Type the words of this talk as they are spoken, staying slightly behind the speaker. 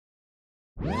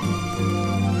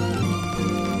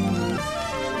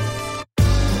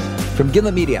From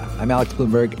Gimlet Media, I'm Alex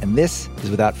Bloomberg, and this is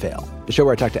Without Fail, the show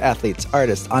where I talk to athletes,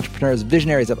 artists, entrepreneurs,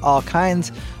 visionaries of all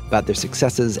kinds about their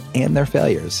successes and their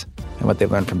failures and what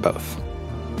they've learned from both.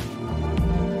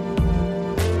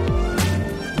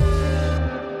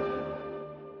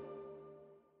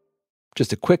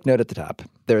 Just a quick note at the top.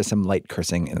 There is some light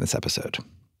cursing in this episode.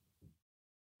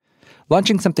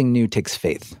 Launching something new takes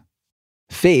faith.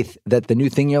 Faith that the new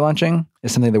thing you're launching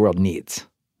is something the world needs,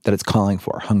 that it's calling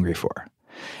for, hungry for.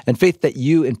 And faith that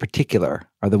you in particular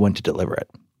are the one to deliver it.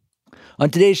 On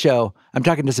today's show, I'm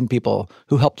talking to some people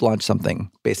who helped launch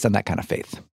something based on that kind of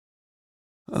faith.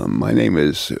 My name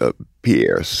is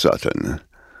Pierre Sutton.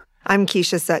 I'm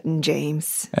Keisha Sutton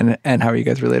James. And how are you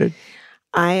guys related?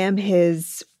 I am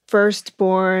his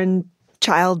firstborn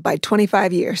child by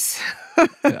 25 years.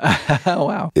 Oh,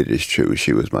 wow. It is true.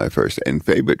 She was my first and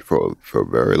favorite for a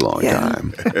very long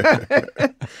time.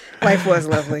 Life was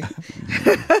lovely.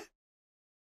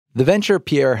 The venture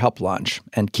Pierre helped launch,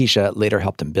 and Keisha later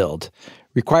helped him build,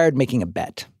 required making a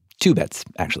bet. 2 bets,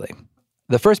 actually.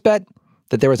 The first bet,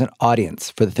 that there was an audience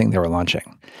for the thing they were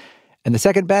launching. And the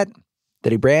second bet,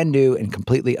 that a brand new and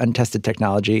completely untested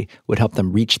technology would help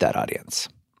them reach that audience.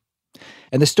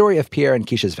 And the story of Pierre and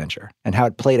Keisha's venture, and how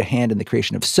it played a hand in the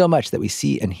creation of so much that we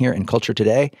see and hear in culture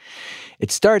today,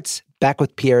 it starts back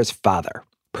with Pierre's father,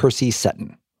 Percy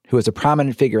Sutton, who was a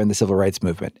prominent figure in the civil rights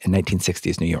movement in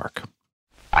 1960s New York.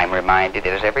 I'm reminded,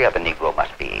 as every other Negro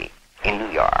must be, in New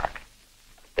York,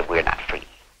 that we're not free.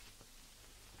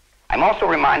 I'm also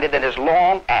reminded that as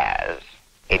long as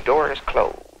a door is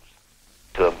closed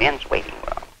to a men's waiting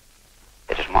room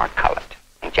that is marked colored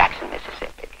in Jackson,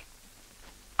 Mississippi,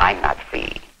 I'm not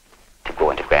free to go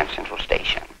into Grand Central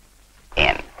Station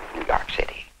in New York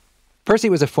City. Percy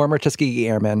was a former Tuskegee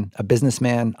Airman, a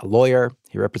businessman, a lawyer,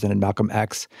 he represented Malcolm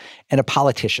X, and a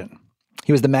politician.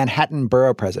 He was the Manhattan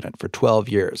borough president for 12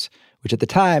 years, which at the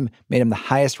time made him the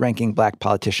highest-ranking black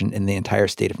politician in the entire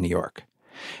state of New York.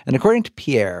 And according to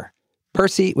Pierre,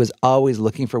 Percy was always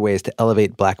looking for ways to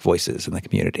elevate black voices in the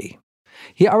community.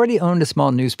 He already owned a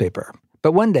small newspaper,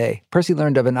 but one day, Percy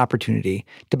learned of an opportunity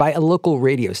to buy a local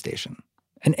radio station,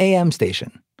 an AM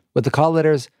station, with the call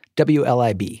letters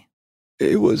WLIB.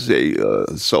 It was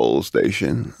a soul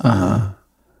station. Uh-huh.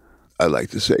 I like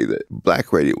to say that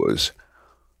black radio was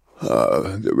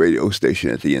the radio station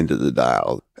at the end of the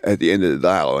dial. At the end of the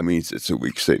dial, it means it's a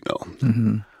weak signal.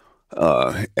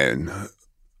 Mm-hmm. And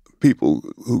people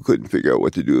who couldn't figure out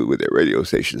what to do with their radio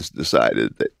stations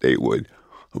decided that they would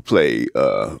play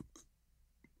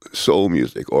soul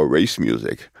music or race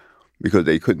music because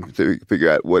they couldn't figure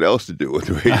out what else to do with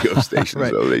the radio station. Right.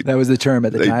 So that was the term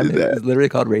at the time. It was literally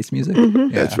called race music.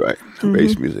 Mm-hmm. Yeah. That's right,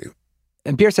 race music.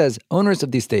 And Pierre says owners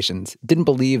of these stations didn't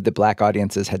believe that black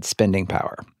audiences had spending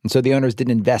power. And so the owners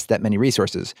didn't invest that many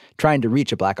resources trying to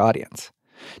reach a black audience.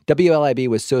 WLIB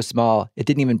was so small, it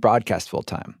didn't even broadcast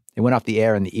full-time. It went off the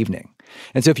air in the evening.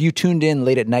 And so if you tuned in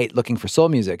late at night looking for soul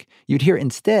music, you'd hear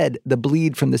instead the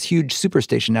bleed from this huge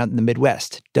superstation out in the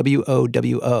Midwest,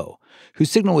 WOWO,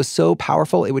 whose signal was so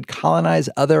powerful it would colonize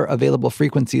other available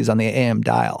frequencies on the AM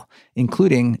dial,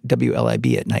 including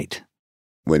WLIB at night.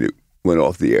 When it went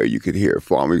off the air, you could hear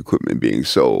farm equipment being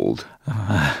sold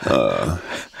out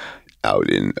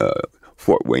in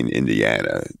Fort Wayne,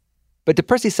 Indiana. But to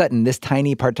Percy Sutton, this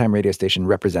tiny part-time radio station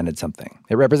represented something.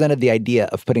 It represented the idea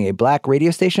of putting a black radio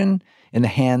station in the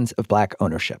hands of black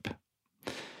ownership.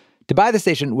 To buy the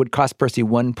station would cost Percy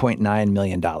 $1.9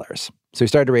 million. So he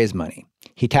started to raise money.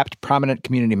 He tapped prominent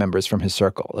community members from his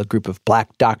circle, a group of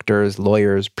black doctors,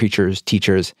 lawyers, preachers,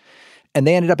 teachers, and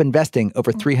they ended up investing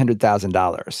over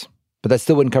 $300,000. But that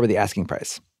still wouldn't cover the asking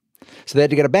price. So they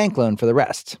had to get a bank loan for the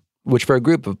rest, which for a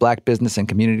group of black business and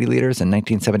community leaders in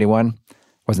 1971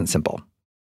 wasn't simple.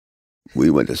 We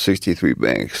went to 63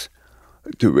 banks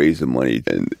to raise the money,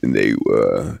 and they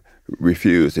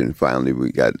refused. And finally,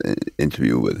 we got an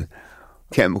interview with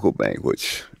Chemical Bank,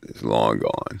 which is long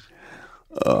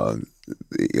gone.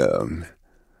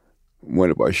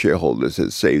 One of our shareholders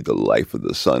had saved the life of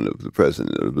the son of the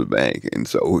president of the bank. And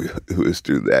so it was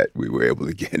through that we were able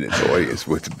to get an audience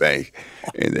with the bank.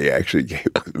 And they actually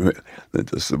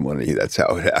lent us some money. That's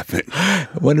how it happened.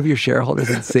 One of your shareholders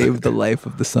had saved the life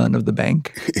of the son of the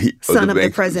bank? Son of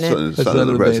the president. Son of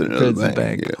the president of the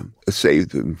bank. Yeah.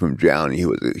 Saved him from drowning. He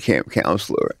was a camp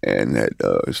counselor and had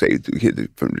saved the kid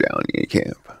from drowning in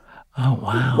camp. Oh,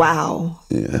 wow. Wow.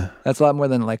 Yeah. That's a lot more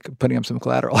than like putting up some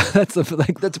collateral. That's a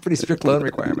pretty strict loan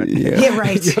requirement. Yeah,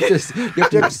 right. you have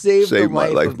to save the my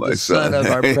life life, of my the son of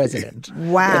our president.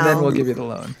 Wow. And then we'll give you the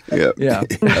loan. Yeah. Yeah.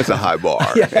 That's a high bar.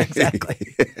 Yeah,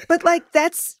 exactly. But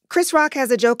that's Chris Rock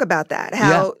has a joke about that.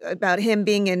 About him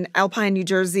being in Alpine, New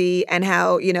Jersey, and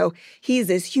how, he's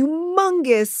this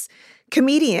humongous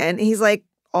comedian. He's like,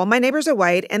 all my neighbors are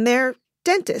white and they're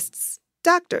dentists,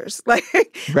 doctors. Like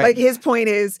his point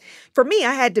is, for me,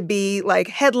 I had to be like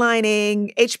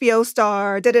headlining, HBO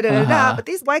star, da-da-da-da-da. But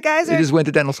these white guys They just went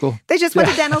to dental school. They just went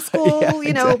to dental school,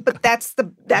 exactly. but that's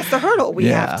the hurdle we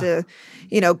have to,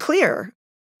 clear.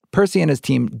 Percy and his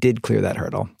team did clear that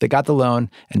hurdle. They got the loan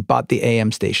and bought the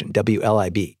AM station,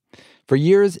 WLIB. For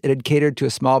years, it had catered to a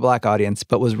small black audience,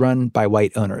 but was run by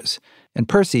white owners. And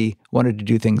Percy wanted to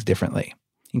do things differently,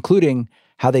 including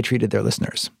how they treated their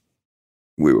listeners.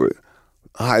 We were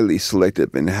highly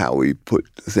selective in how we put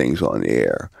things on the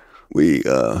air. We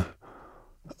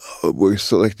were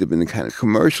selective in the kind of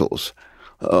commercials.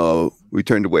 We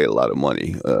turned away a lot of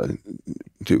money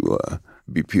to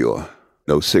be pure.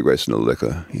 No cigarettes, no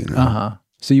liquor.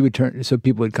 So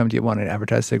people would come to you wanting to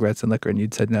advertise cigarettes and liquor, and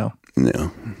you'd said no.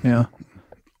 No. Yeah.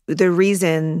 The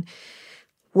reason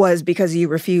was because you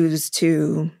refused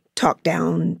to talk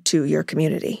down to your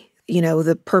community.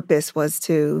 The purpose was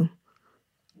to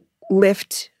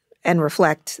lift and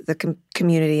reflect the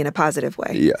community in a positive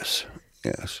way. Yes.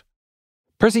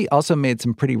 Percy also made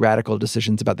some pretty radical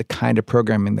decisions about the kind of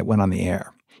programming that went on the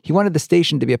air. He wanted the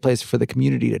station to be a place for the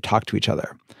community to talk to each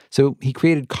other. So he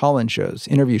created call-in shows,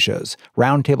 interview shows,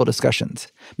 roundtable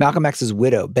discussions. Malcolm X's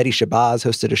widow, Betty Shabazz,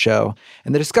 hosted a show,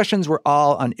 and the discussions were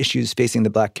all on issues facing the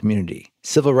black community: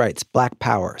 civil rights, black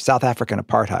power, South African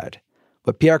apartheid,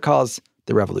 what Pierre calls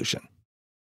the revolution.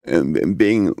 And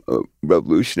being a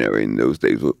revolutionary in those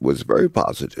days was very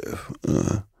positive.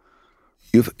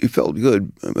 You felt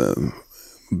good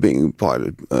being part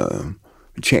of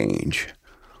change.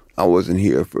 I wasn't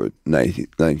here for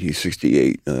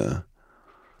 1968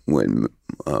 when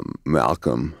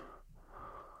Malcolm,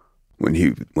 when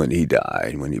he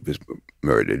died, when he was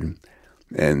murdered,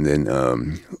 and then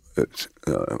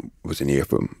wasn't here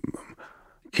for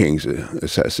King's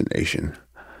assassination.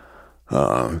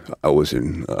 I was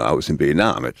in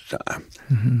Vietnam at the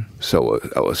time, so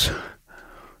I was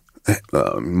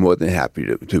more than happy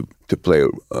to play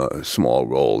a small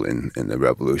role in the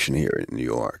revolution here in New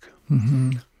York.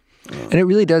 Mm-hmm. And it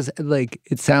really does,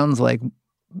 it sounds like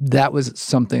that was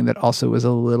something that also was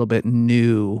a little bit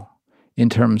new in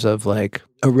terms of a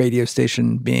radio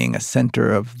station being a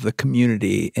center of the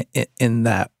community in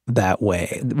that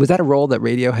way. Was that a role that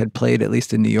radio had played, at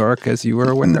least in New York, as you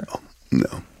were aware?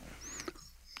 No.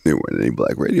 There weren't any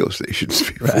black radio stations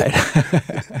before. Right.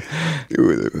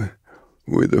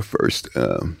 We were the first.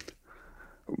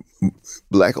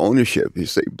 Black ownership, you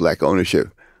say black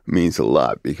ownership means a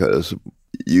lot because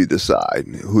you decide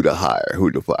who to hire,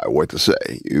 who to fire, what to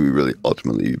say. You really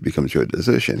ultimately becomes your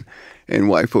decision. And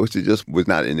white folks, it just was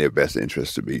not in their best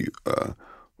interest to be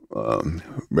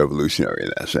revolutionary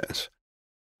in that sense.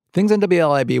 Things on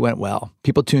WLIB went well.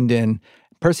 People tuned in.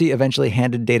 Percy eventually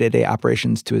handed day-to-day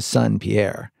operations to his son,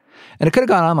 Pierre. And it could have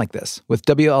gone on like this, with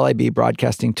WLIB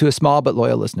broadcasting to a small but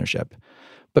loyal listenership.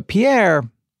 But Pierre,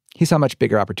 he saw a much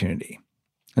bigger opportunity.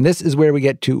 And this is where we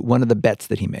get to one of the bets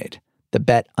that he made, the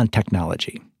bet on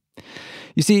technology.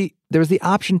 You see, there was the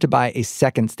option to buy a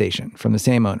second station from the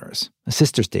same owners, a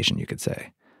sister station, you could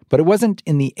say. But it wasn't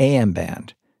in the AM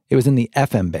band. It was in the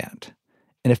FM band.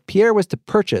 And if Pierre was to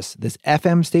purchase this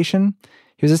FM station,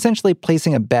 he was essentially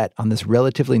placing a bet on this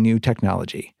relatively new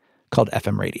technology called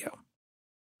FM radio.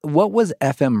 What was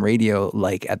FM radio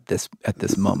like at this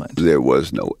moment? There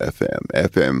was no FM.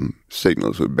 FM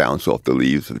signals would bounce off the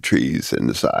leaves of trees and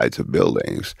the sides of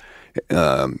buildings.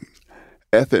 FM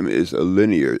is a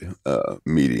linear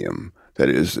medium. That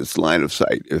is, it's line of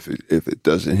sight. If it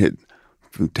doesn't hit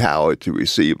from tower to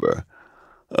receiver,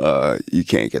 you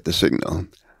can't get the signal.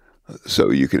 So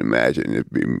you can imagine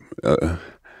it being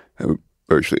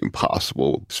virtually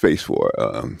impossible space for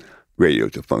radio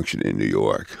to function in New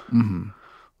York. Mm-hmm.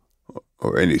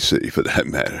 Or any city for that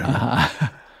matter. Uh-huh.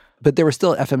 But there were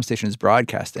still FM stations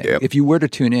broadcasting. Yep. If you were to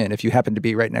tune in, if you happened to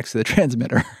be right next to the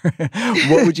transmitter,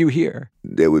 what would you hear?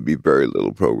 There would be very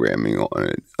little programming on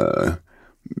it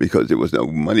because there was no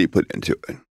money put into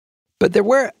it. But there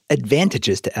were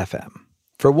advantages to FM.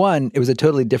 For one, it was a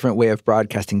totally different way of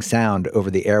broadcasting sound over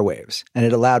the airwaves, and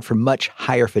it allowed for much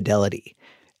higher fidelity.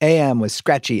 AM was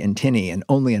scratchy and tinny and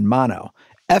only in mono.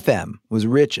 FM was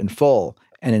rich and full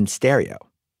and in stereo.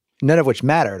 None of which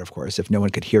mattered, of course, if no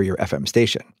one could hear your FM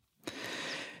station.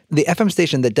 The FM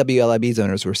station that WLIB's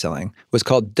owners were selling was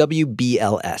called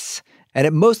WBLS, and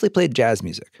it mostly played jazz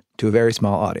music to a very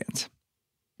small audience.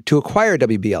 To acquire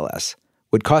WBLS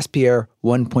would cost Pierre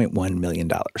 $1.1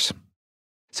 million.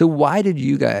 So why did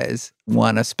you guys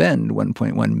want to spend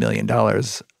 $1.1 million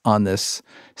on this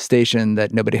station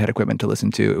that nobody had equipment to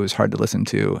listen to, it was hard to listen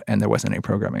to, and there wasn't any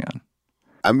programming on?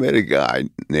 I met a guy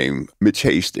named Mitch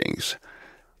Hastings.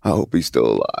 I hope he's still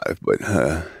alive, but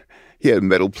he had a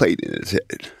metal plate in his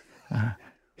head. Uh-huh.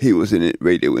 He was a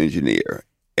radio engineer,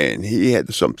 and he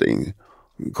had something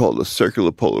called a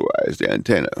circular polarized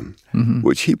antenna,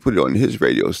 which he put on his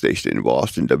radio station in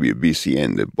Boston,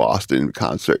 WBCN, the Boston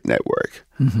Concert Network,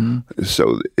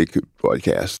 so that it could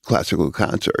broadcast classical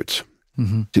concerts.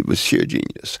 It was sheer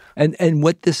genius. And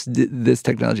what this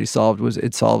technology solved was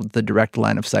it solved the direct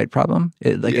line of sight problem.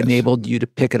 It enabled you to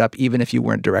pick it up even if you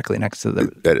weren't directly next to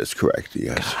the... That is correct,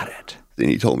 yes. Got it. Then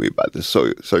he told me about the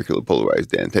circular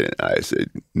polarized antenna, and I said,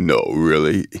 no,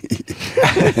 really?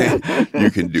 You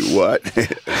can do what?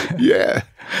 Yeah.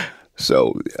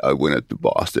 So I went up to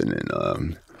Boston,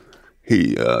 and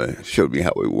he showed me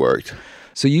how it worked.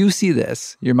 So you see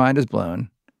this, your mind is blown.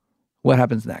 What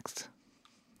happens next?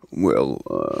 Well,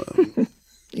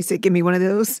 you said, give me one of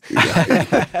those?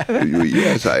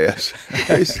 Yes, I asked.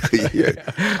 Basically, yeah,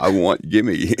 I want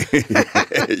gimme,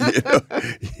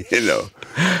 you know.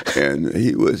 And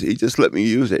he just let me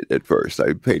use it at first.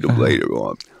 I paid him later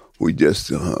on. We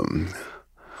just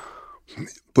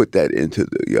put that into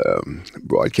the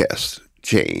broadcast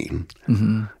chain,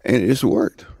 and it just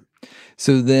worked.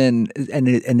 So then, and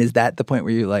is that the point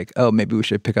where you're like, oh, maybe we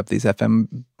should pick up these FM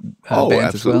bands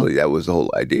absolutely. as well? That was the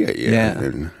whole idea,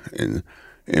 yeah.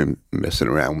 And messing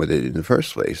around with it in the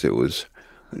first place. It was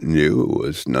new. It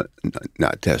was not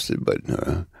tested, but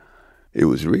it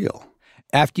was real.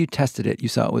 After you tested it, you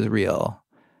saw it was real.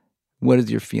 What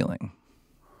is your feeling?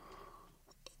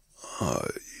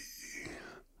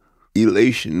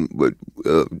 Elation, but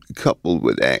coupled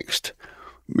with angst,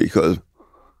 because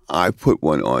I put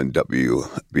one on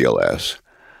WBLS,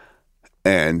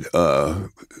 and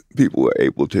people were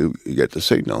able to get the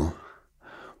signal.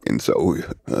 And so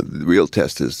the real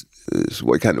test is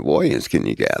what kind of audience can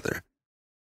you gather?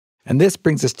 And this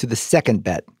brings us to the second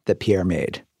bet that Pierre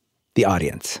made, the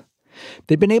audience.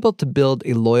 They'd been able to build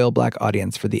a loyal Black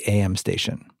audience for the AM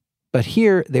station. But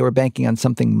here they were banking on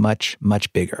something much,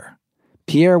 much bigger.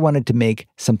 Pierre wanted to make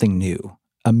something new,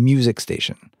 a music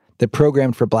station that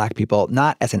programmed for Black people,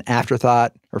 not as an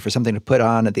afterthought or for something to put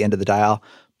on at the end of the dial,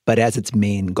 but as its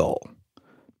main goal.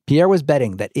 Pierre was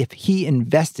betting that if he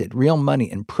invested real money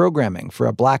in programming for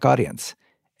a Black audience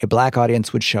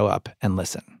would show up and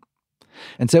listen.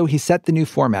 And so he set the new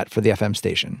format for the FM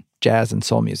station, jazz and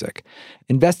soul music,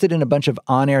 invested in a bunch of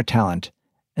on-air talent,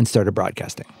 and started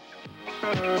broadcasting.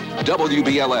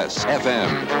 WBLS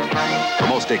FM, the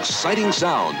most exciting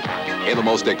sound in the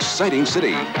most exciting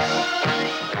city.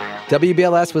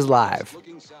 WBLS was live,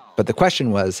 but the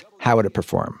question was, how would it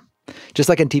perform? Just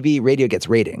like on TV, radio gets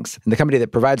ratings, and the company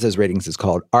that provides those ratings is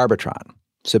called Arbitron.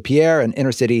 So Pierre and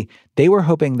Inner City, they were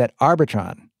hoping that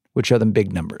Arbitron would show them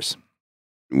big numbers.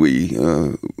 We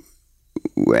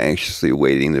were anxiously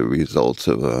awaiting the results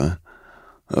of the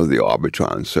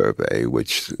Arbitron survey,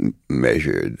 which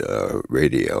measured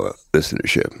radio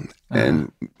listenership,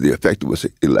 and the effect was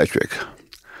electric.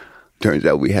 Turns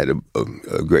out we had a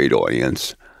great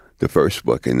audience the first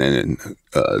book, and then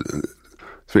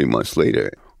 3 months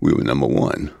later, we were number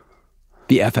one.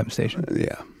 The FM station?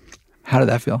 Yeah. How did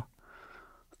that feel?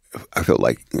 I felt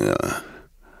like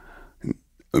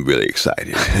really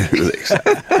excited, really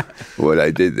excited. What I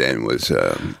did then was,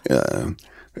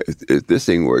 if this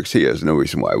thing works here, there's no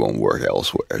reason why it won't work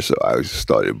elsewhere. So I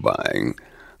started buying.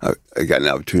 I got an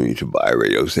opportunity to buy a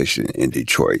radio station in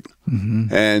Detroit,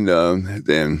 and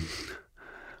then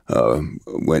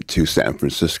went to San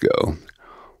Francisco,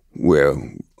 where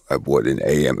I bought an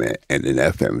AM and an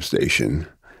FM station.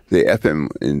 The FM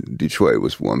in Detroit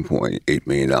was $1.8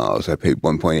 million. I paid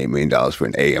 $1.8 million for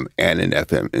an AM and an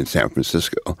FM in San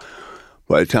Francisco.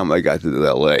 By the time I got to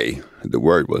L.A., the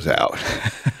word was out.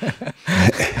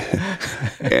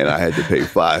 And I had to pay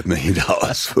 $5 million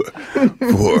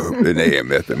for an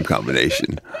AM-FM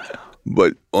combination.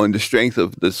 But on the strength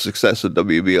of the success of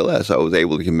WBLS, I was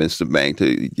able to convince the bank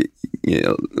to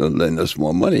lend us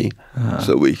more money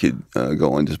so we could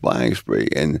go on this buying spree.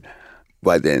 And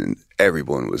by then,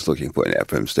 everyone was looking for an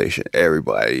FM station.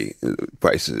 Everybody,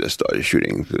 prices just started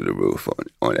shooting through the roof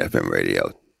on FM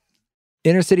radio.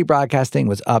 Inner City Broadcasting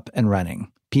was up and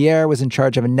running. Pierre was in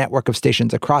charge of a network of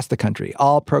stations across the country,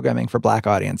 all programming for Black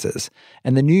audiences.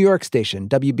 And the New York station,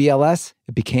 WBLS,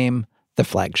 it became the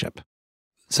flagship.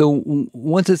 So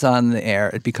once it's on the air,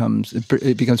 it becomes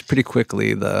pretty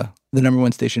quickly the number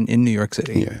one station in New York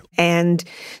City. Yeah. And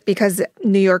because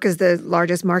New York is the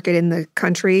largest market in the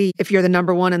country, if you're the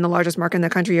number one in the largest market in the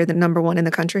country, you're the number one in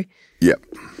the country? Yep.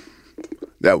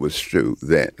 That was true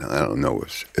then. I don't know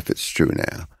if it's true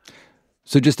now.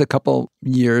 So just a couple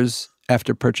years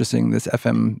after purchasing this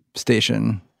FM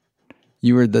station,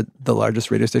 you were the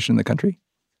largest radio station in the country?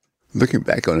 Looking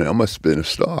back on it, I must have been a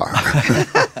star.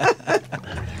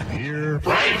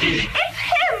 Frankie! It's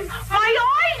him! My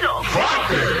idol!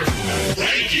 Crocker!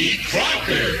 Frankie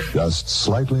Crocker! Just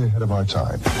slightly ahead of our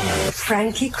time.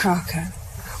 Frankie Crocker.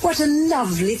 What a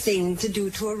lovely thing to do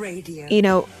to a radio. You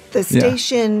know, the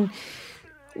station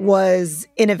was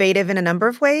innovative in a number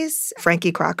of ways.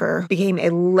 Frankie Crocker became a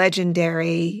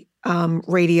legendary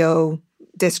radio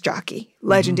disc jockey.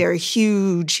 Legendary,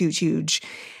 huge.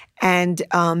 And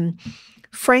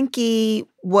Frankie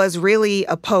was really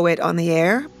a poet on the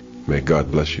air. May God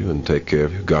bless you and take care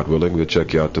of you. God willing, we'll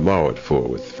check you out tomorrow at 4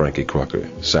 with Frankie Crocker,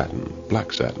 Satin,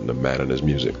 Black Satin, a man and his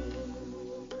music.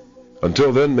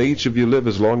 Until then, may each of you live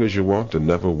as long as you want and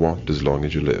never want as long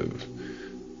as you live.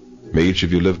 May each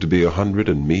of you live to be 100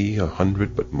 and me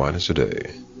 100 but minus a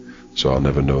day. So I'll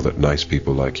never know that nice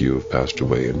people like you have passed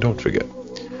away. And don't forget,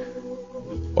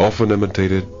 often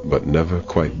imitated but never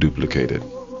quite duplicated.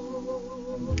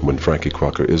 When Frankie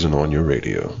Crocker isn't on your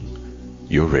radio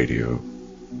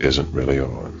isn't really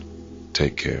on.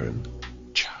 Take care and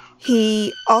ciao.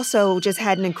 He also just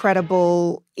had an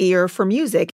incredible ear for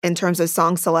music in terms of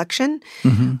song selection.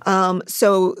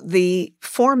 So the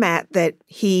format that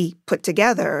he put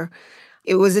together,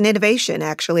 it was an innovation,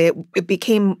 actually. It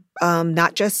became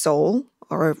not just soul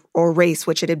or race,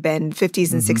 which it had been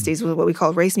 50s and 60s was what we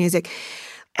called race music.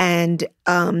 And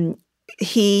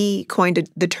he coined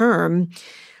the term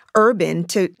urban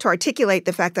to articulate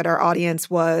the fact that our audience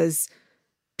was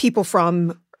people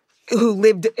who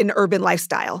lived an urban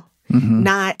lifestyle,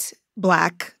 not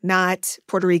Black, not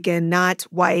Puerto Rican, not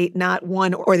white, not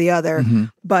one or the other,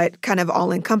 but kind of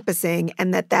all-encompassing,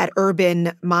 and that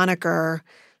urban moniker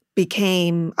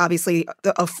became obviously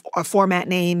a format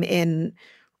name in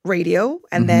radio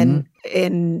and then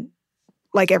in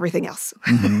like everything else.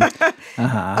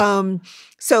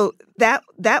 So that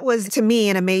was, to me,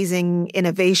 an amazing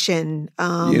innovation.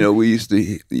 We used to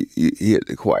hear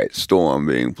the Quiet Storm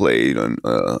being played on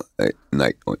at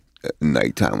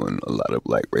nighttime on a lot of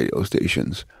Black radio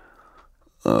stations.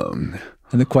 And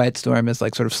the Quiet Storm is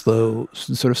like sort of slow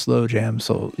jam,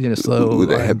 slow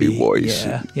with a heavy voice,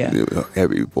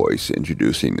 heavy voice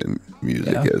introducing the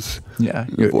music as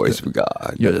the voice of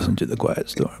God. You're listening to the Quiet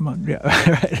Storm,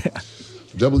 right?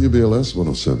 WBLS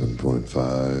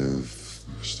 107.5.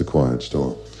 It's the Quiet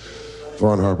Storm.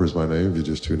 Vaughn Harper's my name, if you're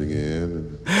just tuning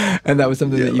in. And that was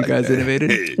something that you guys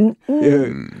innovated?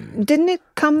 Didn't it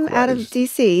come out of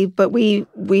D.C., but we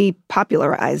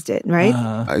popularized it, right?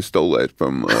 I stole it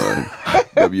from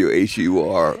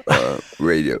WHUR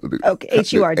radio. Okay,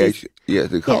 HUR.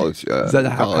 The college. Is that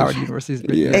Howard University's?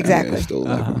 Yeah, exactly. I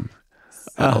stole it from.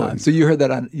 So you heard that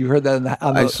on the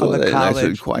I saw that college. and I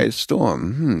said, Quiet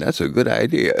Storm. That's a good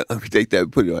idea. Let me take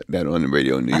that, put that on the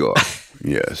radio in New York.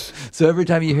 Yes. So every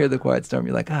time you hear the Quiet Storm,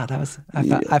 you're like, I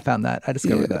found that. I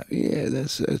discovered that. Yeah,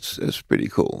 that's pretty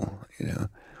cool.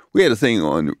 We had a thing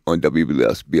on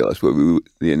WBLS where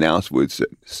the announcer would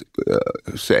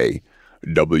say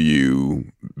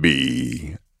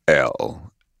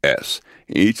WBLS.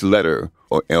 Each letter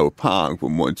or pong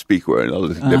from one speaker or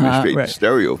another to demonstrate the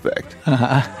stereo effect.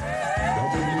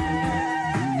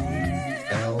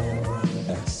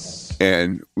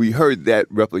 And we heard that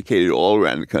replicated all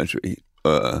around the country.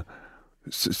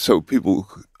 So people,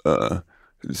 the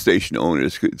station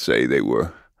owners could say they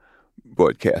were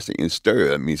broadcasting in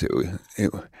stereo. That means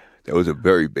that was a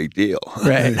very big deal.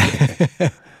 Right.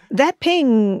 That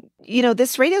ping,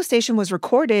 this radio station was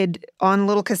recorded on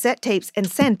little cassette tapes and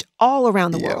sent all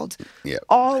around the world. Yeah.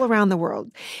 All around the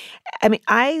world. I mean,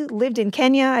 I lived in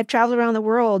Kenya. I've traveled around the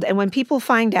world. And when people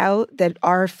find out that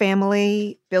our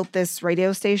family built this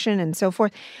radio station and so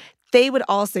forth, they would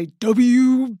all say,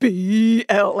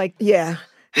 WBL. Like, yeah.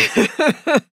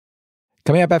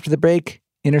 Coming up after the break,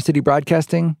 Inner City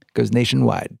Broadcasting goes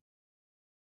nationwide.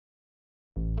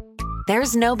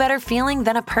 There's no better feeling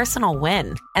than a personal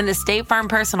win, and the State Farm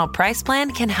Personal Price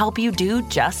Plan can help you do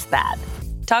just that.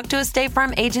 Talk to a State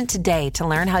Farm agent today to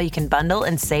learn how you can bundle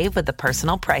and save with the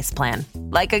Personal Price Plan.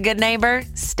 Like a good neighbor,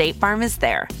 State Farm is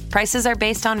there. Prices are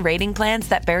based on rating plans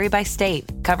that vary by state.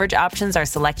 Coverage options are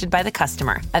selected by the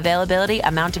customer. Availability,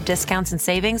 amount of discounts and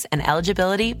savings, and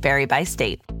eligibility vary by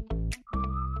state.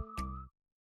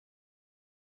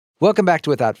 Welcome back to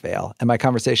Without Fail and my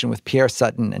conversation with Pierre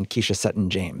Sutton and Keisha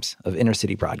Sutton James of Inner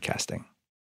City Broadcasting.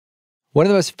 One of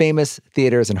the most famous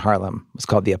theaters in Harlem was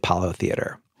called the Apollo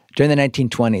Theater. During the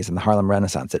 1920s and the Harlem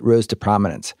Renaissance, it rose to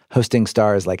prominence, hosting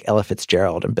stars like Ella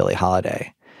Fitzgerald and Billie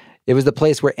Holiday. It was the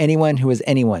place where anyone who was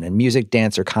anyone in music,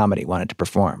 dance, or comedy wanted to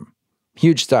perform.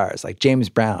 Huge stars like James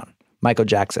Brown, Michael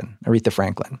Jackson, Aretha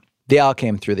Franklin. They all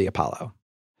came through the Apollo.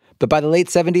 But by the late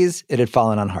 70s, it had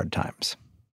fallen on hard times.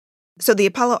 So the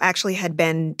Apollo actually had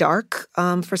been dark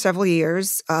for several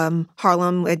years.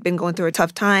 Harlem had been going through a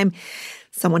tough time.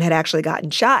 Someone had actually gotten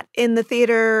shot in the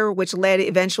theater, which led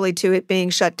eventually to it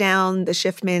being shut down. The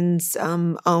Schiffmans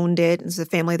owned it. It was the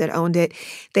family that owned it.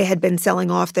 They had been selling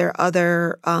off their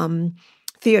other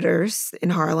theaters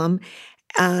in Harlem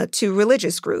to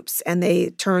religious groups, and they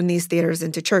turned these theaters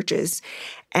into churches.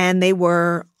 And they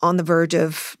were on the verge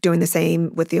of doing the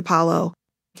same with the Apollo.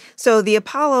 So the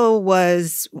Apollo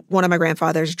was one of my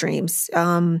grandfather's dreams.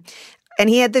 And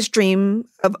he had this dream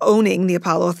of owning the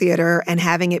Apollo Theater and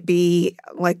having it be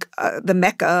like the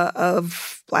mecca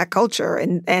of Black culture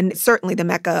and certainly the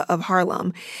mecca of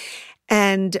Harlem.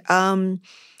 And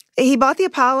he bought the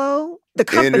Apollo. The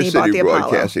company bought the Apollo. Inner City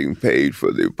Broadcasting paid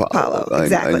for the Apollo.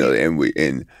 Exactly. I know,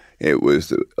 and it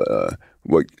was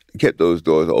what kept those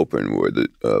doors open were the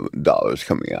dollars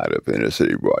coming out of Inner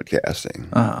City Broadcasting.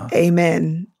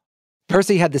 Amen.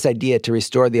 Percy had this idea to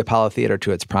restore the Apollo Theater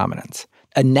to its prominence,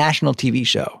 a national TV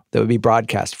show that would be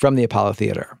broadcast from the Apollo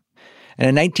Theater. And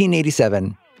in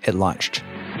 1987, it launched.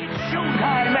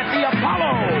 Showtime at the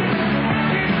Apollo!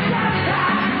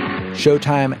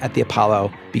 Showtime at the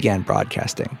Apollo began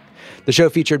broadcasting. The show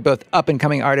featured both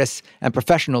up-and-coming artists and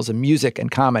professionals in music and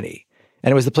comedy.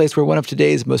 And it was the place where one of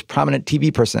today's most prominent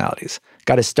TV personalities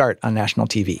got his start on national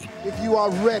TV. If you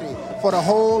are ready for the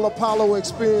whole Apollo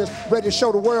experience, ready to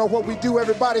show the world what we do,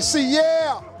 everybody see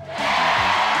yeah!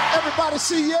 Everybody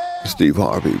see yeah! Steve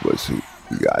Harvey was the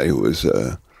guy who was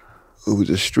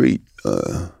a street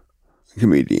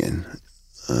comedian.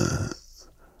 And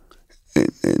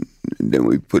then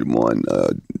we put him on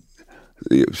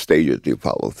the stage at the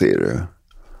Apollo Theater.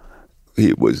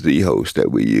 He was the host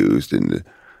that we used in the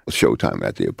Showtime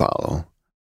at the Apollo.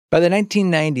 By the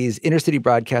 1990s, Inner City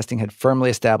Broadcasting had firmly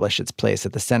established its place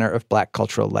at the center of Black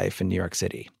cultural life in New York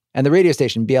City. And the radio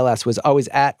station, BLS, was always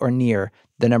at or near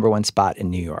the #1 spot in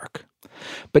New York.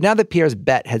 But now that Pierre's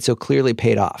bet had so clearly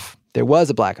paid off, there was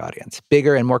a Black audience,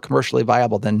 bigger and more commercially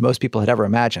viable than most people had ever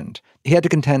imagined. He had to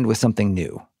contend with something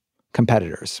new,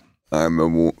 competitors. I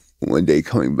remember one day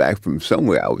coming back from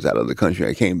somewhere. I was out of the country.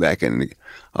 I came back and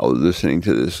I was listening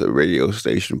to this radio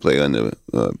station play on the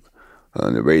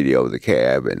radio of the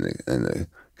cab, and the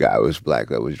guy was Black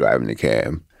that was driving the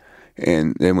cab.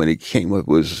 And then when he came up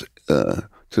was to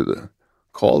the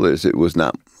callers, it was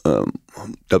not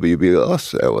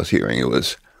WBLS I was hearing. It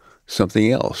was something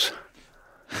else.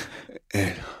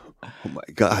 And oh my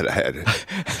God! I had it.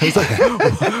 He's like,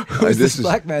 "Who's this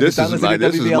Black man? This is my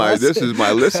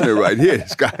listener right here.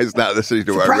 This guy's not listening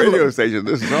to our radio station.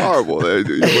 This is horrible.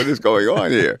 What is going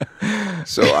on here?"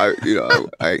 So I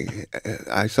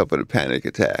suffered a panic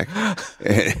attack,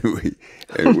 and we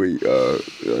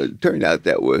turned out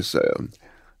that was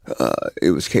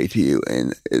it was KTU,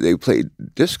 and they played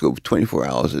disco 24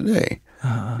 hours a day.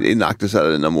 They knocked us out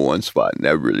of the #1 spot, and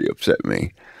that really upset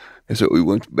me. And so we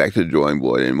went back to the drawing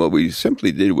board, and what we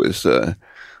simply did was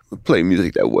play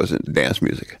music that wasn't dance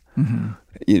music. Mm-hmm.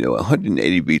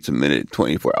 180 beats a minute,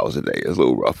 24 hours a day is a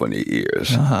little rough on the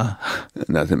ears.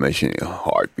 Not to mention your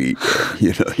heartbeat,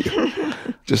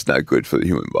 just not good for the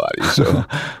human body. So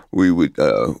we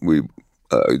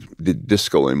did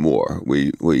disco and more.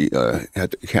 We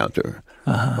had to counter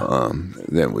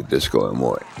them with disco and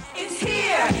more. It's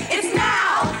here, it's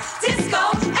now,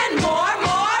 disco and more.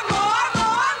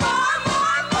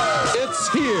 It's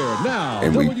here now.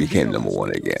 And we became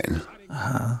 #1 again.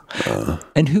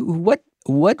 And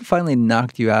what finally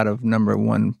knocked you out of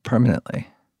 #1 permanently?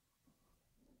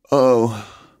 Oh,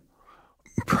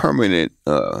 permanent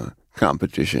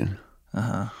competition.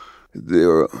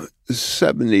 There are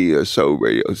 70 or so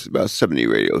about 70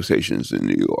 radio stations in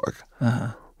New York.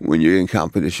 When you're in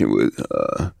competition with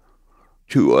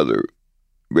 2 other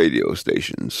radio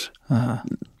stations,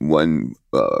 one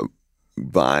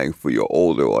vying for your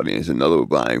older audience, another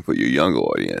vying for your younger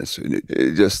audience, and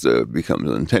it just becomes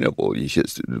untenable.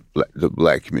 The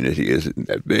Black community isn't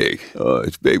that big.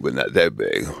 It's big, but not that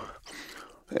big.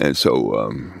 And so,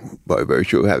 by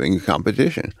virtue of having a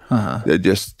competition, that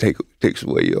just takes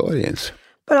away your audience.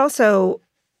 But also,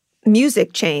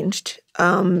 music changed,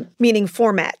 meaning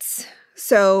formats.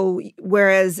 So,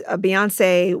 whereas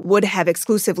Beyonce would have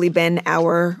exclusively been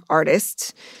our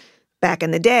artist, back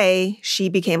in the day, she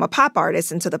became a pop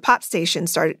artist, and so the pop station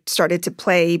started to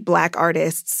play Black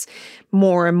artists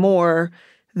more and more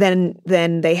than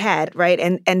they had, right?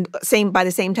 And by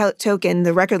the same token,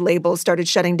 the record labels started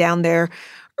shutting down their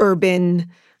urban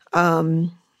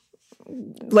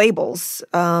labels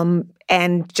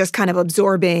and just kind of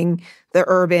absorbing the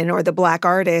urban or the Black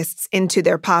artists into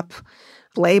their pop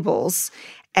labels,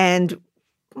 and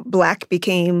Black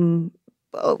became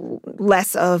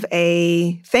less of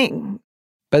a thing.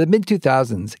 By the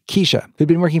mid-2000s, Keisha, who'd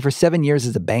been working for 7 years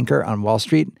as a banker on Wall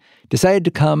Street, decided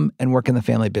to come and work in the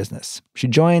family business. She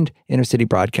joined Inner City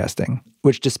Broadcasting,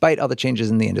 which, despite all the changes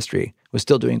in the industry, was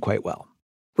still doing quite well.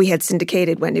 We had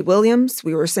syndicated Wendy Williams.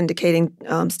 We were syndicating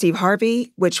Steve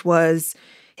Harvey, which was,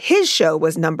 his show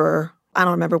was I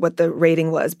don't remember what the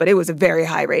rating was, but it was a very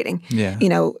high rating. Yeah. You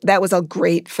know, that was a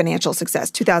great financial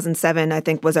success. 2007, I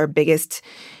think, was our biggest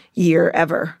year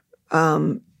ever.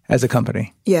 As a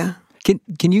company. Yeah.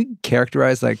 Can you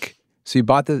characterize, like, so you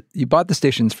bought the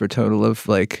stations for a total of,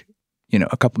 like, you know,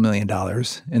 a couple $1 million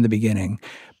in the beginning.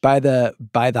 By the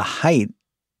height,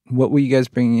 what were you guys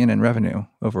bringing in revenue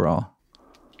overall?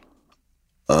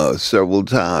 Several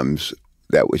times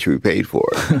that which we paid for.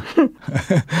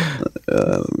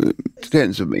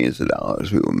 Tens of millions of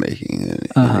dollars we were making in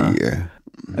a year.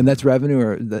 And that's revenue,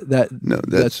 or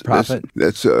that's profit?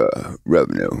 That's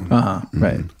revenue.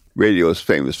 Right. Radio is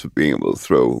famous for being able to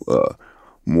throw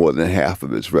more than half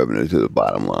of its revenue to the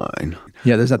bottom line.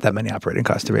 Yeah, there's not that many operating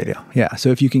costs to radio. Yeah, so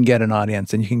if you can get an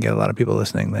audience and you can get a lot of people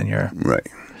listening, then you're... Right.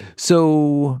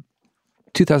 So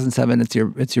 2007,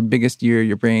 it's your biggest year.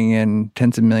 You're bringing in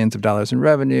tens of millions of dollars in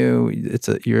revenue.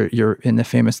 You're in a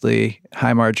famously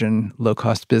high margin, low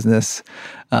cost business.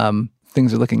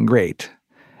 Things are looking great.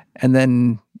 And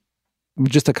then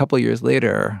just a couple years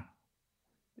later,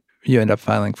 you end up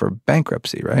filing for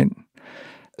bankruptcy, right?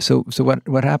 So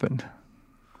what happened?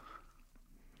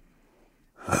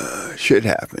 Shit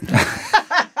happened.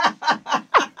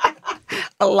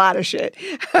 A lot of shit.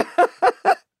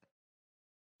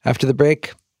 After the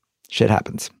break, shit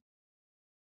happens.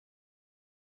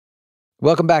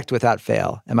 Welcome back to Without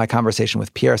Fail and my conversation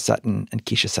with Pierre Sutton and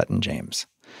Keisha Sutton James.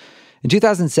 In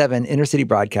 2007, Inner City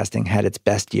Broadcasting had its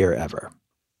best year ever.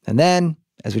 And then,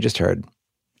 as we just heard,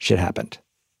 shit happened.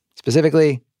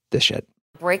 Specifically, this shit.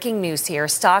 Breaking news here.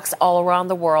 Stocks all around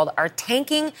the world are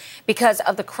tanking because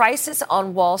of the crisis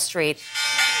on Wall Street.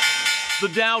 The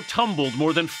Dow tumbled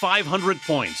more than 500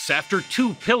 points after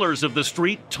two pillars of the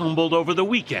street tumbled over the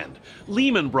weekend.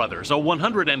 Lehman Brothers, a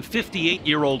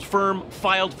 158-year-old firm,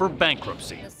 filed for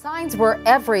bankruptcy. The signs were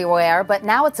everywhere, but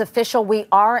now it's official. We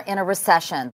are in a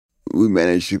recession. We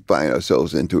managed to find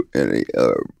ourselves in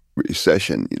a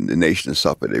recession. The nation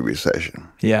suffered a recession.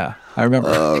 Yeah, I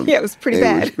remember. Yeah, it was pretty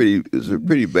bad. It was a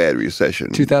pretty bad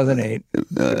recession. 2008.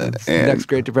 The next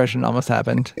Great Depression almost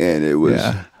happened. And it was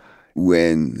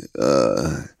when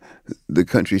the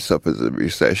country suffers a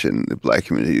recession, the Black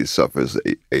community suffers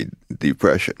a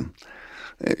depression.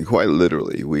 And quite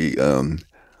literally, we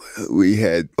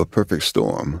had a perfect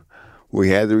storm. We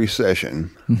had the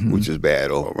recession, which is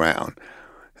bad all around.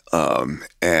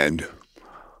 And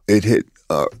it hit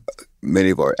many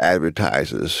of our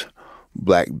advertisers,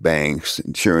 Black banks,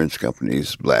 insurance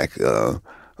companies, Black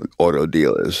auto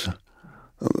dealers.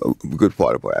 A good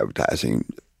part of our advertising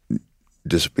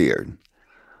disappeared.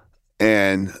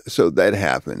 And so that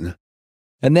happened.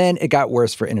 And then it got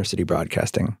worse for Inner City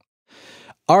Broadcasting.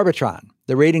 Arbitron,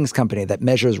 the ratings company that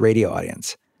measures radio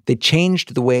audience, they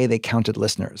changed the way they counted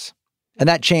listeners. And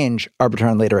that change,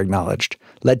 Arbitron later acknowledged,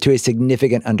 led to a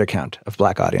significant undercount of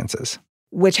Black audiences.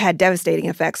 Which had devastating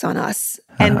effects on us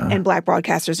and Black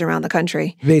broadcasters around the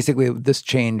country. Basically, this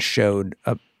change showed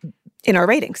up in our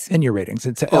ratings. In your ratings.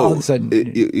 It's all of a sudden...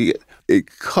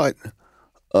 It cut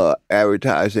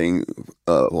advertising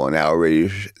on our radio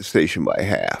station by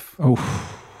half. Oh.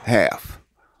 Half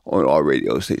on our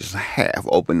radio stations. Half,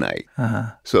 open night.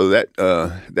 So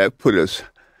that put us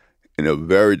in a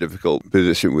very difficult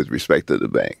position with respect to the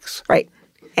banks. Right.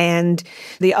 And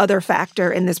the other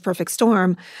factor in this perfect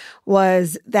storm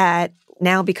was that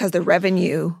now because the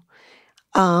revenue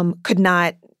could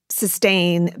not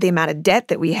sustain the amount of debt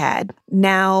that we had,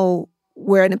 now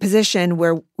we're in a position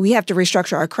where we have to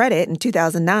restructure our credit in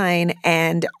 2009,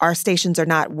 and our stations are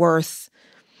not worth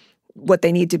what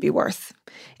they need to be worth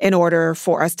in order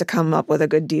for us to come up with a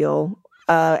good deal.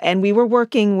 And we were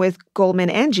working with Goldman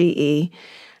and GE,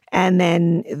 and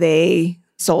then they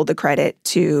sold the credit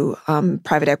to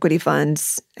private equity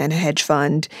funds and a hedge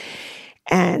fund,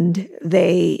 and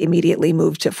they immediately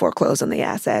moved to foreclose on the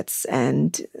assets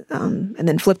and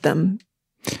then flip them.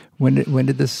 When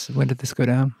did this go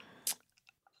down?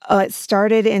 It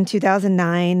started in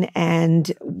 2009,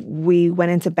 and we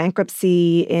went into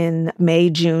bankruptcy in May,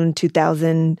 June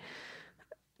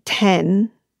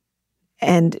 2010,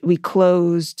 and we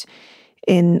closed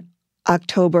in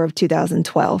October of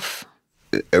 2012.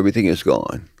 Everything is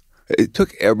gone. It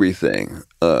took everything.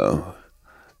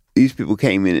 These people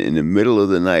came in the middle of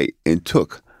the night and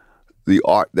took the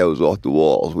art that was off the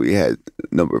walls. We had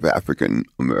a number of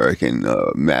African-American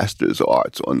masters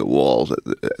arts on the walls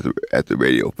at the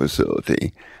radio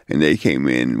facility. And they came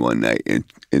in one night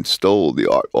and stole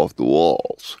the art off the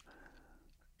walls.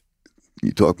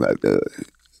 You talk about the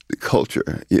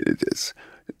culture. It's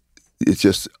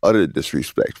just utter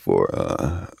disrespect for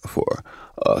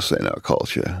us and our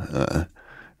culture.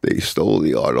 They stole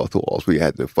the art off the walls. We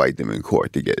had to fight them in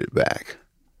court to get it back.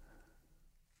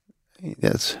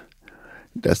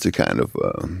 That's the kind of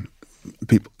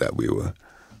people that we were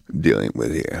dealing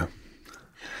with here.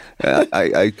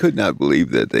 I could not believe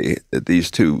that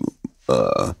these two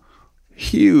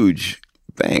huge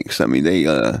banks. I mean,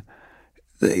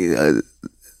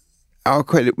 our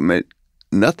credit meant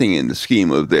nothing in the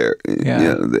scheme of their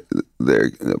their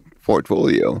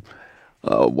portfolio.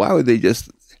 Why would they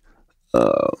just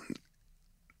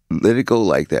let it go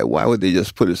like that? Why would they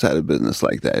just put us out of business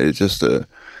like that? It just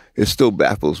it still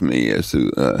baffles me as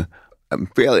to I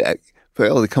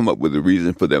fail to come up with a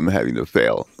reason for them having to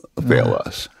fail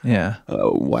us. Yeah.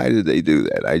 Why did they do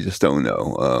that? I just don't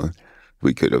know.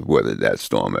 We could have weathered that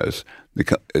storm as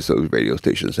those radio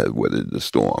stations have weathered the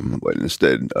storm, but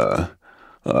instead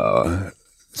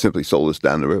simply sold us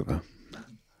down the river.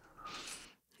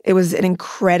 It was an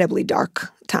incredibly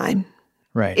dark time.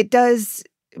 Right. It does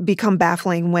become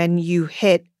baffling when you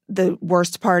hit the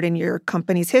worst part in your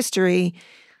company's history,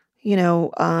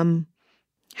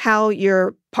 how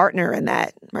your partner in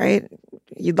that, right?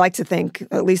 You'd like to think,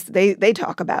 at least they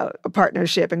talk about a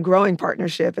partnership and growing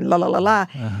partnership and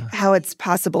how it's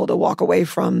possible to walk away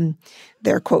from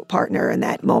their quote partner in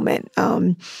that moment.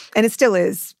 And it still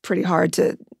is pretty hard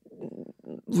to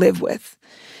live with.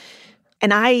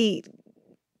 And I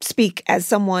speak as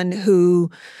someone who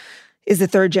is the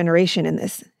third generation in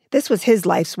this. This was his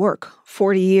life's work,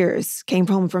 40 years, came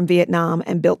home from Vietnam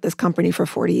and built this company for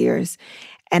 40 years.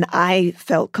 And I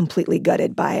felt completely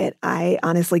gutted by it. I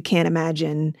honestly can't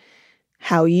imagine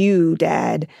how you,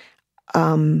 Dad,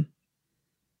 the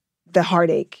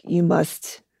heartache you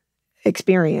must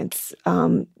experience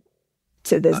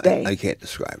to this day. I can't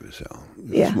describe it, so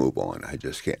let's move on. I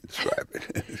just can't describe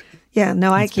it. Yeah,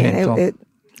 no, I can't.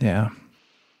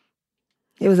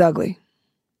 It was ugly.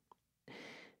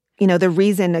 The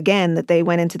reason, again, that they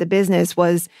went into the business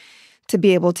was to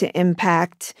be able to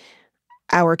impact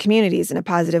our communities in a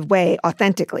positive way,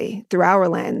 authentically, through our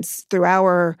lens, through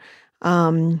our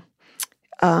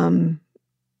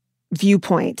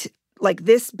viewpoint. Like,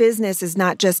 this business is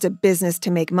not just a business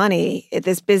to make money.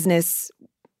 This business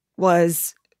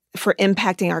was for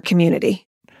impacting our community.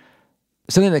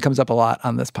 Something that comes up a lot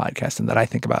on this podcast and that I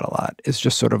think about a lot is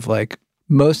just sort of like,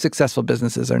 most successful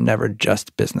businesses are never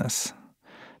just business.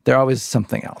 They're always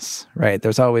something else, right?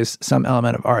 There's always some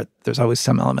element of art. There's always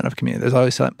some element of community. There's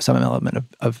always some element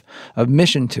of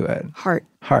mission to it. Heart,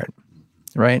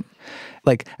 right?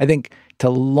 Like, I think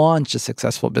to launch a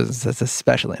successful business, that's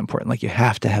especially important. Like, you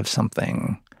have to have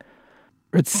something,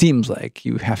 or it seems like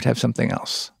you have to have something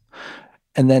else.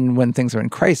 And then when things are in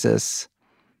crisis,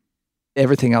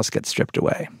 everything else gets stripped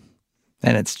away.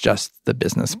 And it's just the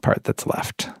business part that's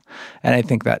left. And I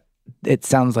think that it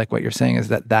sounds like what you're saying is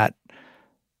that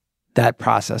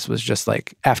process was just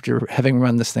like, after having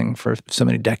run this thing for so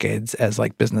many decades as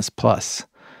like business plus,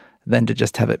 then to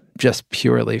just have it just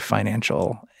purely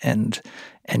financial and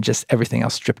just everything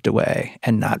else stripped away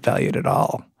and not valued at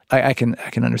all. I can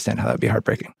understand how that would be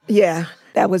heartbreaking. Yeah,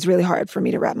 that was really hard for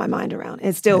me to wrap my mind around.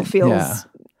 It still feels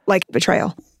like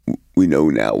betrayal. We know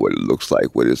now what it looks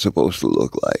like, what it's supposed to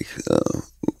look like,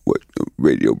 what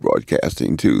radio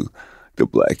broadcasting to the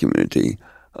Black community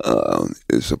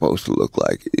is supposed to look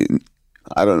like.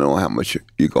 I don't know how much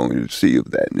you're going to see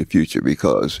of that in the future,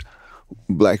 because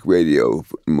Black radio,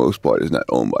 for the most part, is not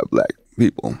owned by Black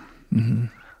people. Mm-hmm.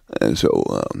 And so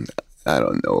I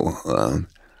don't know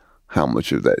how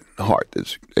much of that heart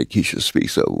that Keisha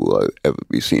speaks of will ever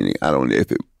be seen. I don't know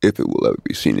if it will ever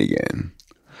be seen again.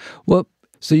 Well,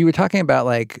 so you were talking about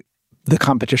like the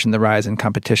competition, the rise in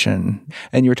competition,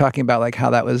 and you were talking about like how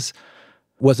that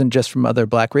wasn't just from other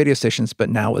Black radio stations, but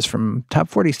now was from top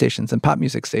 40 stations and pop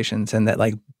music stations. And that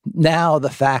like now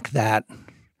the fact that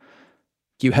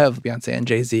you have Beyonce and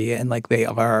Jay-Z and like they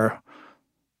are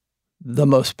the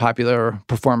most popular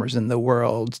performers in the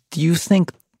world. Do you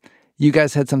think you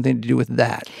guys had something to do with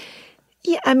that?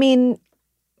 Yeah, I mean,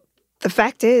 the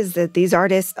fact is that these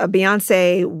artists,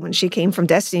 Beyonce, when she came from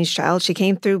Destiny's Child, she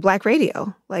came through Black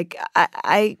radio. Like,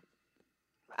 I'm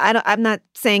not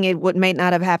saying it may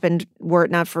not have happened were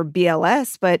it not for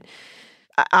BLS, but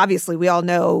obviously we all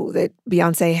know that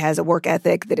Beyonce has a work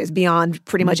ethic that is beyond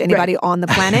pretty much anybody on the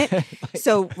planet.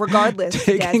 So regardless,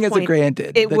 taking as a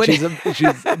granted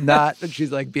that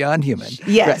she's like beyond human.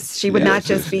 Yes, right. She would not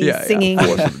just be singing.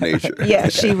 Force of nature. Yeah,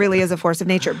 she really is a force of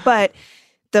nature. But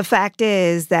the fact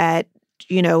is that,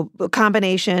 a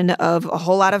combination of a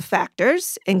whole lot of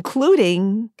factors,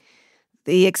 including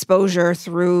the exposure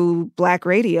through Black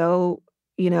radio,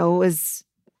 has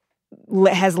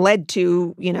led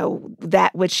to,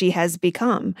 that which she has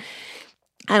become.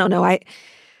 I don't know.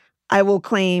 I will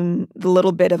claim the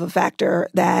little bit of a factor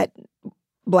that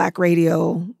Black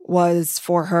radio was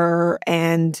for her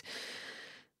and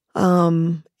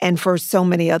for so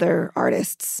many other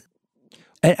artists.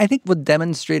 I think with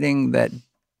demonstrating that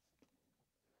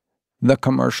the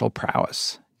commercial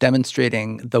prowess,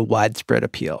 demonstrating the widespread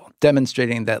appeal,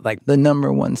 demonstrating that like the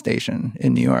number one station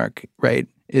in New York, right,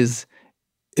 is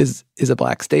a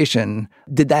Black station.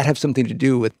 Did that have something to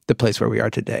do with the place where we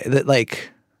are today? That like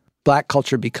Black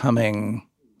culture becoming,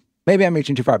 maybe I'm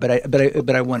reaching too far, but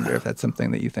I wonder if that's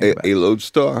something that you think about. A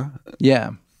lodestar?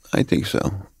 Yeah. I think so.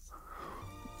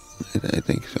 I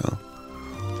think so.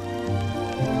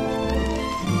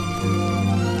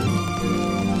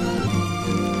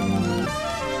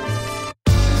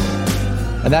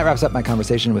 And that wraps up my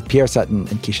conversation with Pierre Sutton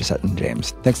and Keisha Sutton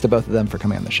James. Thanks to both of them for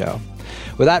coming on the show.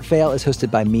 Without Fail is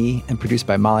hosted by me and produced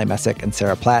by Molly Messick and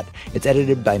Sarah Platt. It's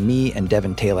edited by me and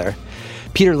Devin Taylor.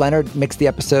 Peter Leonard mixed the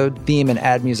episode, theme and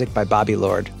ad music by Bobby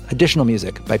Lord. Additional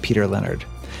music by Peter Leonard.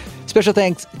 Special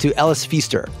thanks to Ellis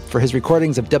Feaster for his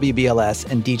recordings of WBLS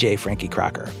and DJ Frankie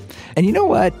Crocker. And you know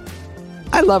what?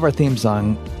 I love our theme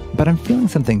song, but I'm feeling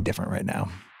something different right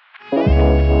now.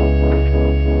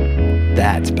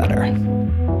 That's better.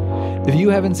 If you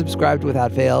haven't subscribed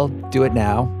Without Fail, do it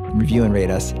now. Review and rate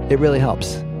us. It really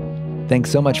helps. Thanks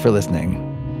so much for listening.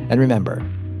 And remember,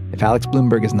 if Alex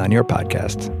Bloomberg isn't on your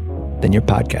podcast, then your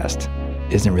podcast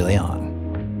isn't really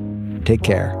on. Take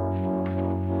care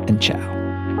and ciao.